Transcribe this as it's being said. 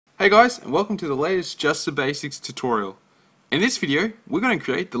Hey guys, and welcome to the latest Just the Basics tutorial. In this video, we're going to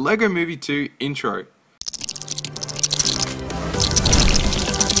create the LEGO Movie 2 intro.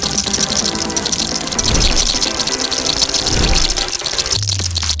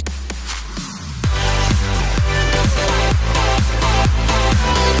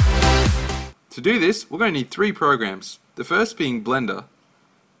 To do this, we're going to need three programs. The first being Blender.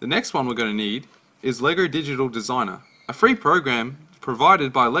 The next one we're going to need is LEGO Digital Designer, a free program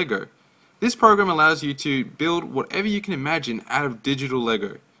provided by LEGO. This program allows you to build whatever you can imagine out of digital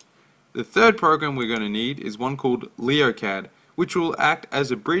LEGO. The third program we're going to need is one called LeoCAD, which will act as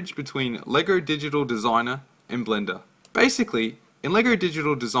a bridge between LEGO Digital Designer and Blender. Basically, in LEGO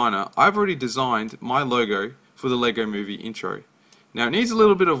Digital Designer, I've already designed my logo for the LEGO Movie intro. Now it needs a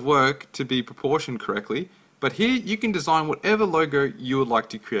little bit of work to be proportioned correctly, but here you can design whatever logo you would like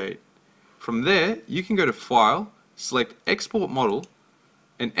to create. From there, you can go to File, select Export Model,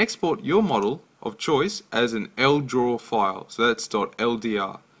 and export your model of choice as an LDRAW file, so that's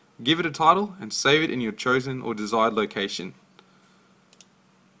 .ldr. Give it a title and save it in your chosen or desired location.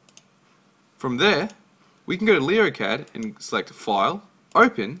 From there, we can go to LeoCAD and select File,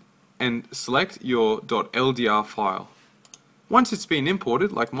 Open, and select your .ldr file. Once it's been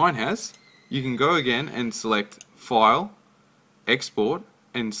imported, like mine has, you can go again and select File, Export,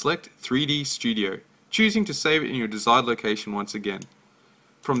 and select 3D Studio, choosing to save it in your desired location once again.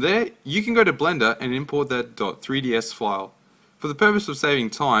 From there, you can go to Blender and import that .3ds file. For the purpose of saving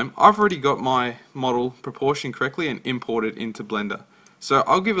time, I've already got my model proportioned correctly and imported into Blender. So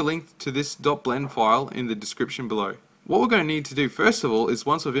I'll give a link to this .blend file in the description below. What we're going to need to do first of all is,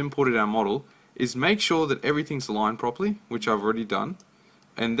 once we've imported our model, is make sure that everything's aligned properly, which I've already done,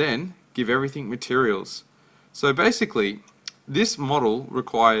 and then give everything materials. So basically, this model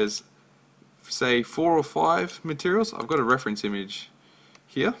requires, say, 4 or 5 materials. I've got a reference image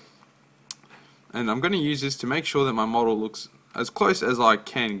here, and I'm going to use this to make sure that my model looks as close as I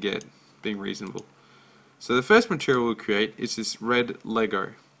can get, being reasonable. So the first material we'll create is this red Lego.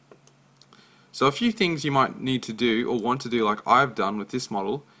 So a few things you might need to do or want to do, like I've done with this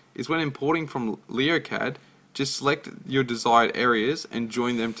model, is when importing from LeoCAD, just select your desired areas and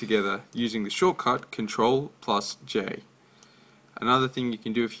join them together using the shortcut Ctrl+J. Another thing you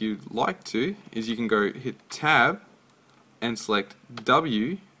can do if you'd like to is you can go hit Tab and select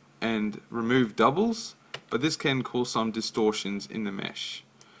W and remove doubles, but this can cause some distortions in the mesh.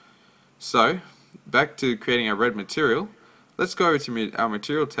 So back to creating our red material, let's go to our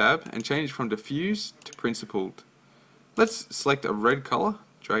material tab and change from diffuse to principled. Let's select a red color,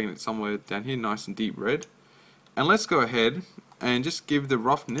 dragging it somewhere down here, nice and deep red, and let's go ahead and just give the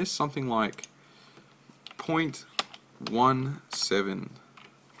roughness something like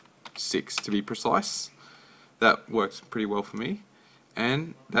 0.176 to be precise. That works pretty well for me,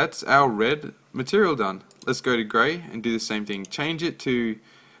 and that's our red material done. Let's go to grey and do the same thing. Change it to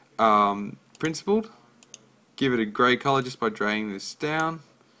principled, give it a grey color just by dragging this down,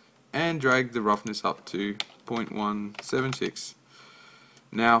 and drag the roughness up to 0.176.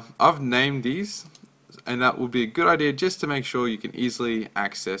 Now I've named these, and that will be a good idea just to make sure you can easily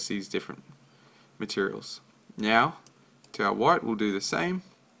access these different materials. Now to our white we'll do the same.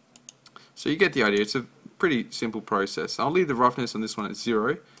 So you get the idea. It's a pretty simple process. I'll leave the roughness on this one at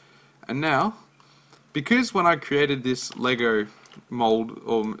 0. And now, because when I created this Lego mold,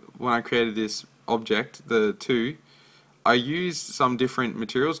 or when I created this object, the 2, I used some different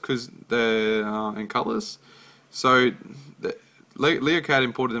materials because they're in colors. So LeoCAD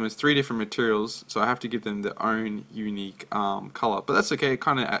imported them as 3 different materials, so I have to give them their own unique color. But that's okay, it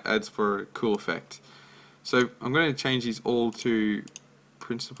kind of adds for a cool effect. So I'm going to change these all to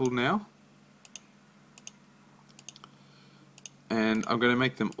principled now. And I'm going to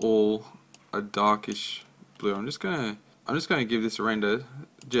make them all a darkish blue. I'm just going to give this a render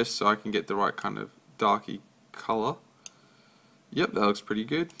just so I can get the right kind of darky color. Yep, that looks pretty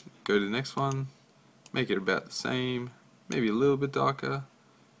good. Go to the next one, make it about the same, maybe a little bit darker.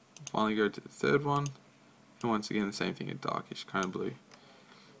 Finally go to the third one, and once again the same thing, a darkish kind of blue.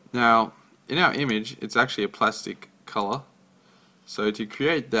 Now in our image it's actually a plastic color. So to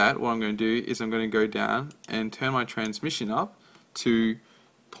create that, what I'm going to do is I'm going to go down and turn my transmission up to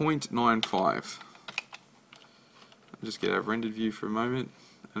 0.95. I'll just get our rendered view for a moment,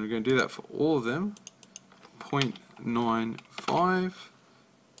 and we're going to do that for all of them. 0.95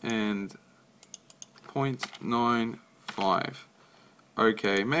 and 0.95.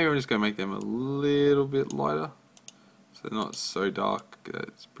 Okay, maybe I'm just going to make them a little bit lighter, so they're not so dark.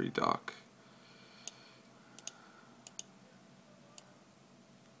 That's pretty dark.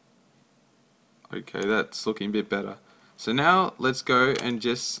 Okay, that's looking a bit better. So now let's go and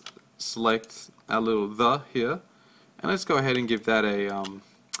just select our little "the" here, and let's go ahead and give that a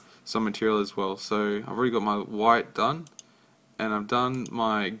some material as well. So I've already got my white done, and I've done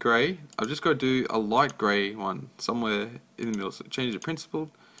my grey. I've just got to do a light grey one somewhere in the middle. So change the principled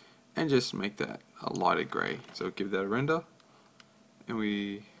and just make that a lighter grey. So give that a render, and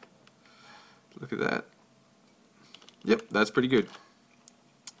we look at that. Yep, that's pretty good.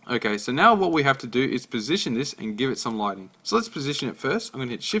 Okay, so now what we have to do is position this and give it some lighting. So let's position it first. I'm going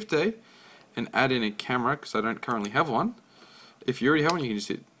to hit Shift A and add in a camera because I don't currently have one. If you already have one, you can just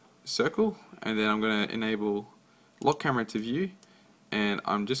hit circle, and then I'm going to enable lock camera to view, and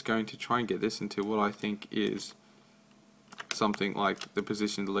I'm just going to try and get this into what I think is something like the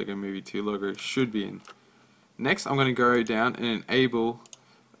position the Lego Movie 2 logo should be in. Next, I'm going to go down and enable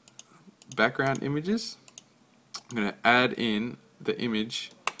background images. I'm going to add in the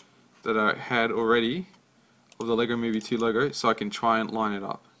image that I had already of the Lego Movie 2 logo so I can try and line it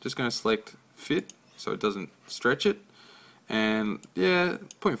up. Just going to select fit so it doesn't stretch it, and yeah,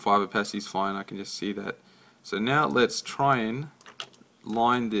 0.5 opacity is fine, I can just see that. So now let's try and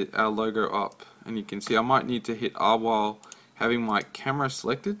line our logo up, and you can see I might need to hit R while having my camera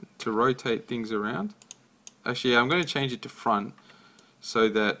selected to rotate things around. Actually, yeah, I'm going to change it to front so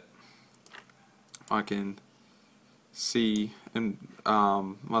that I can see and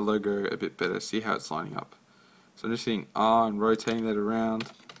my logo a bit better, see how it's lining up. So I'm just hitting R and rotating that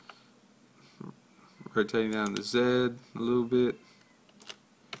around, rotating that on the Z a little bit,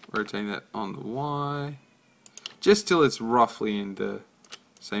 rotating that on the Y, just till it's roughly in the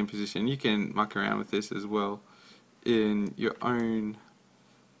same position. You can muck around with this as well in your own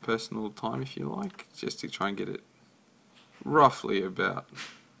personal time if you like, just to try and get it roughly about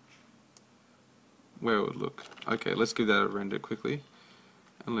where it would look. Okay, let's give that a render quickly,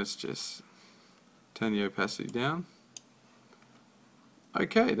 and let's just turn the opacity down.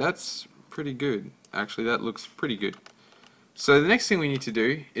 Okay, that's pretty good. Actually, that looks pretty good. So the next thing we need to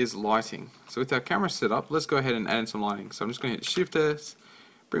do is lighting. So with our camera set up, let's go ahead and add in some lighting. So I'm just going to hit Shift S,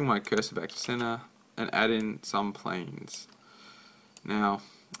 bring my cursor back to center, and add in some planes. Now,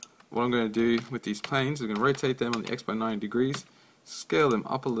 what I'm going to do with these planes is I'm going to rotate them on the X by 90 degrees, scale them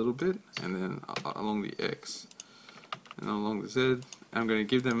up a little bit, and then along the X, and along the Z. I'm going to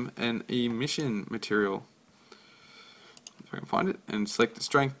give them an emission material. If I can find it, and select the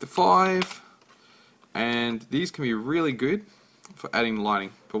strength to 5. And these can be really good for adding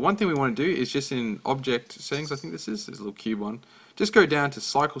lighting. But one thing we want to do is just in object settings, I think this is a little cube one, just go down to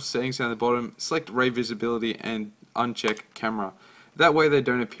cycle settings down the bottom, select ray visibility and uncheck camera. That way they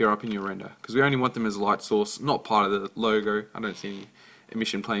don't appear up in your render, because we only want them as light source, not part of the logo. I don't see any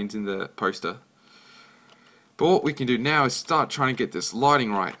emission planes in the poster. But what we can do now is start trying to get this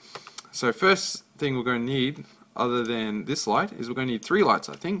lighting right. So first thing we're going to need, other than this light, is we're going to need 3 lights,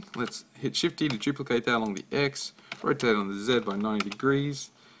 I think. Let's hit Shift D to duplicate that along the X, rotate on the Z by 90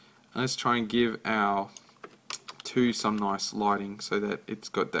 degrees, and let's try and give our 2 some nice lighting so that it's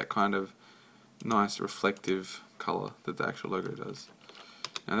got that kind of nice reflective color that the actual logo does.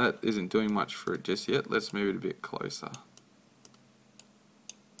 Now that isn't doing much for it just yet. Let's move it a bit closer.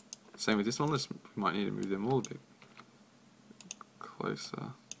 Same with this one, we might need to move them all a bit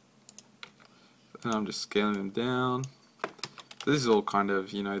closer. And I'm just scaling them down. So this is all kind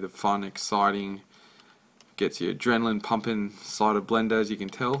of, you know, the fun, exciting, gets your adrenaline pumping side of Blender, as you can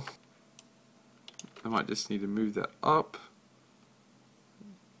tell. I might just need to move that up.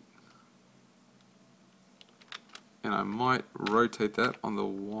 And I might rotate that on the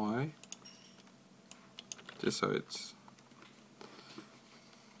Y, just so it's...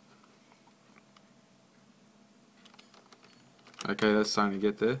 Okay, that's starting to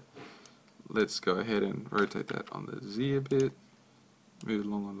get there. Let's go ahead and rotate that on the Z a bit, move it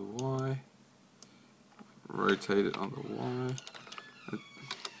along on the Y, rotate it on the Y.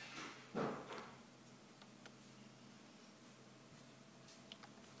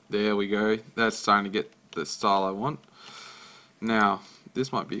 There we go, that's starting to get the style I want. Now,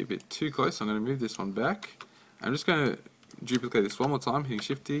 this might be a bit too close, so I'm going to move this one back. I'm just going to duplicate this one more time, hitting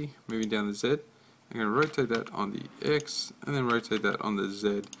Shift D, moving down the Z. I'm going to rotate that on the X, and then rotate that on the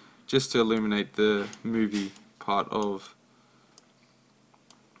Z, just to illuminate the movie part of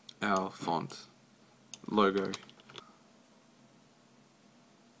our font logo.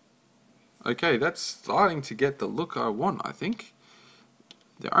 Okay, that's starting to get the look I want, I think.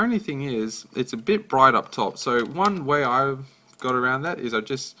 The only thing is, it's a bit bright up top. So one way I've got around that is I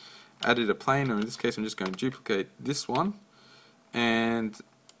just added a plane, or in this case I'm just going to duplicate this one, and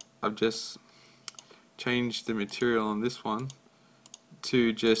I've just changed the material on this one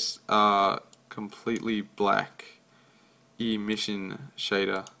to just completely black, emission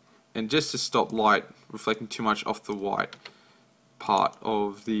shader, and just to stop light reflecting too much off the white part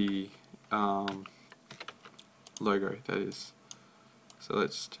of the logo, that is. So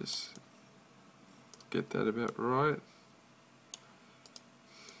let's just get that about right.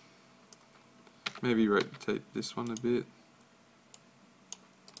 Maybe rotate this one a bit.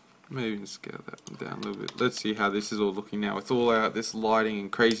 Maybe scale that one down a little bit. Let's see how this is all looking now with all this lighting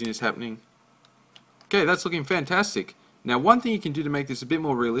and craziness happening. Okay, that's looking fantastic. Now one thing you can do to make this a bit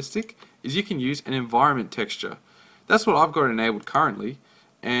more realistic is you can use an environment texture. That's what I've got enabled currently,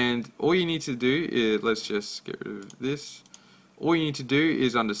 and all you need to do is, let's just get rid of this. All you need to do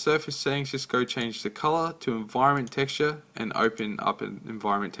is under surface settings, just go change the color to environment texture and open up an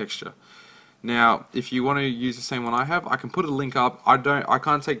environment texture. Now if you want to use the same one I have, I can put a link up. I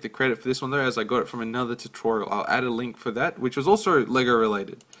can't take the credit for this one though, as I got it from another tutorial. I'll add a link for that, which was also Lego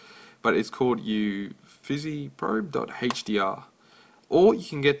related, but it's called uphysiprobe.hdr. Or you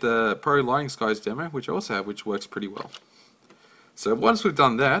can get the Pro Lighting Skies demo, which I also have, which works pretty well. So once we've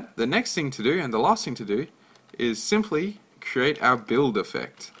done that, the next thing to do, and the last thing to do, is simply create our build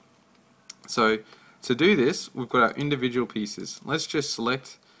effect. So to do this, we've got our individual pieces. Let's just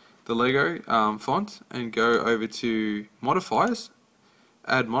select the Lego font and go over to modifiers,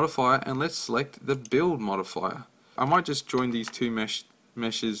 add modifier, and let's select the build modifier. I might just join these two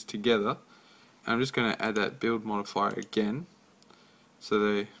meshes together. I'm just going to add that build modifier again.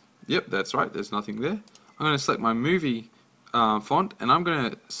 So yep, that's right, there's nothing there. I'm going to select my movie font, and I'm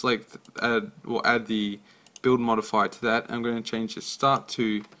going to select add the build modifier to that. I'm going to change the start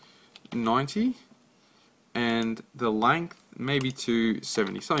to 90 and the length maybe to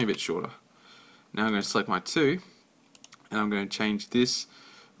 70, something a bit shorter. Now I'm going to select my 2, and I'm going to change this,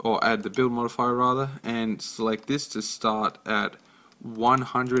 or add the build modifier rather, and select this to start at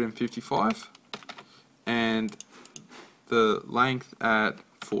 155 and the length at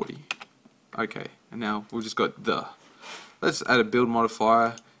 40. Okay, and now we've just got the. Let's add a build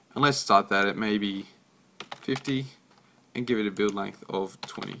modifier, and let's start that at maybe 50 and give it a build length of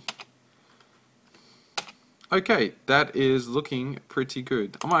 20. Okay, that is looking pretty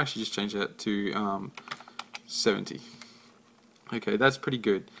good. I might actually just change that to 70. Okay, that's pretty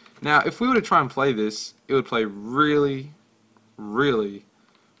good. Now if we were to try and play this, it would play really, really,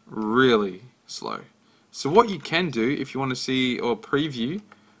 really slow. So what you can do if you want to see or preview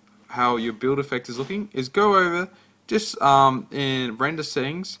how your build effect is looking is go over just in render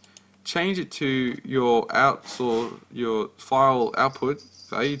settings, change it to your your file output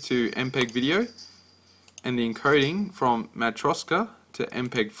value to MPEG video, and the encoding from Matroska to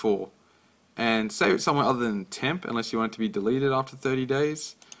MPEG-4, and save it somewhere other than temp unless you want it to be deleted after 30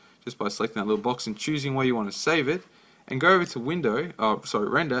 days, just by selecting that little box and choosing where you want to save it, and go over to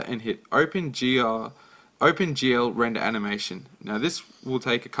render and hit OpenGL render animation. Now this will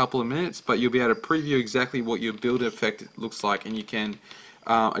take a couple of minutes, but you'll be able to preview exactly what your build effect looks like, and you can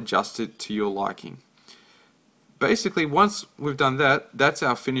adjust it to your liking. Basically, once we've done that, that's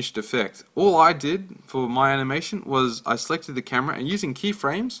our finished effect. All I did for my animation was I selected the camera, and using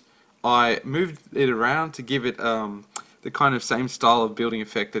keyframes, I moved it around to give it the kind of same style of building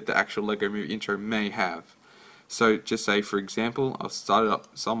effect that the actual Lego Movie intro may have. So just say, for example, I'll start it up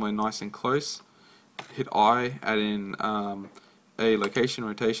somewhere nice and close, hit I, add in a location,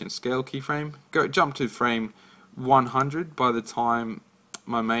 rotation, scale keyframe, jump to frame 100 by the time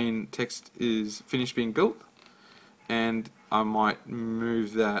my main text is finished being built, and I might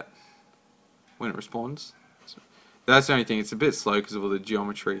move that when it responds. So that's the only thing, it's a bit slow because of all the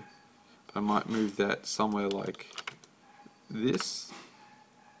geometry, but I might move that somewhere like this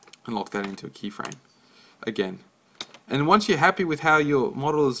and lock that into a keyframe again. And once you're happy with how your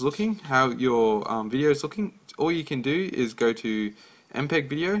model is looking, how your video is looking, all you can do is go to MPEG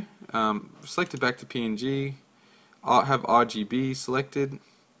video, select it back to PNG, have RGB selected,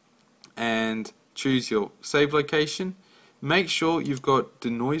 and choose your save location. Make sure you've got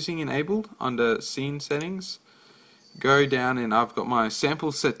denoising enabled under scene settings. Go down, and I've got my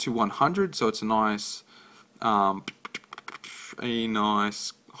sample set to 100, so it's a nice high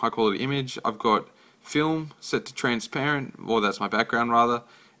quality image. I've got film set to transparent, or that's my background rather,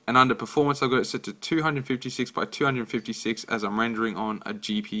 and under performance I've got it set to 256 by 256 as I'm rendering on a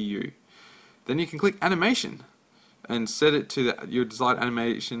GPU. Then you can click animation and set it to your desired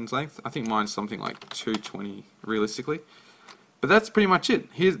animation's length. I think mine's something like 220 realistically. But that's pretty much it.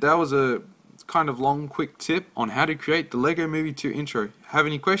 That was a kind of long quick tip on how to create the Lego Movie 2 intro. Have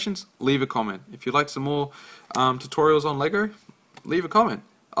any questions? Leave a comment. If you'd like some more tutorials on Lego, leave a comment.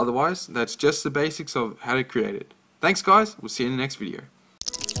 Otherwise, that's just the basics of how to create it. Thanks guys, we'll see you in the next video.